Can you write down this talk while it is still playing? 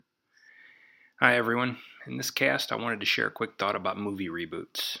Hi everyone. In this cast, I wanted to share a quick thought about movie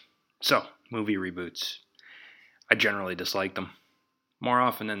reboots. Movie reboots. I generally dislike them. More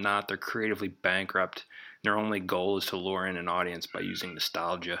often than not, they're creatively bankrupt, and their only goal is to lure in an audience by using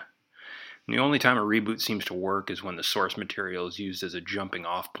nostalgia. And the only time a reboot seems to work is when the source material is used as a jumping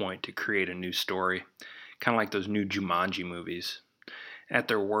off point to create a new story, kind of like those new Jumanji movies. At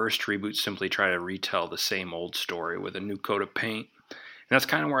their worst, reboots simply try to retell the same old story with a new coat of paint. And that's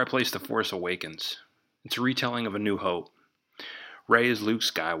kind of where I place The Force Awakens. It's a retelling of A New Hope. Rey is Luke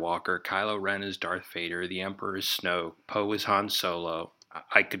Skywalker, Kylo Ren is Darth Vader, the Emperor is Snoke, Poe is Han Solo.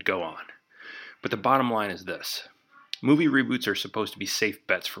 I could go on. But the bottom line is this. Movie reboots are supposed to be safe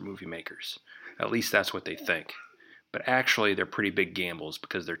bets for movie makers. At least that's what they think. But actually, they're pretty big gambles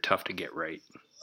because they're tough to get right.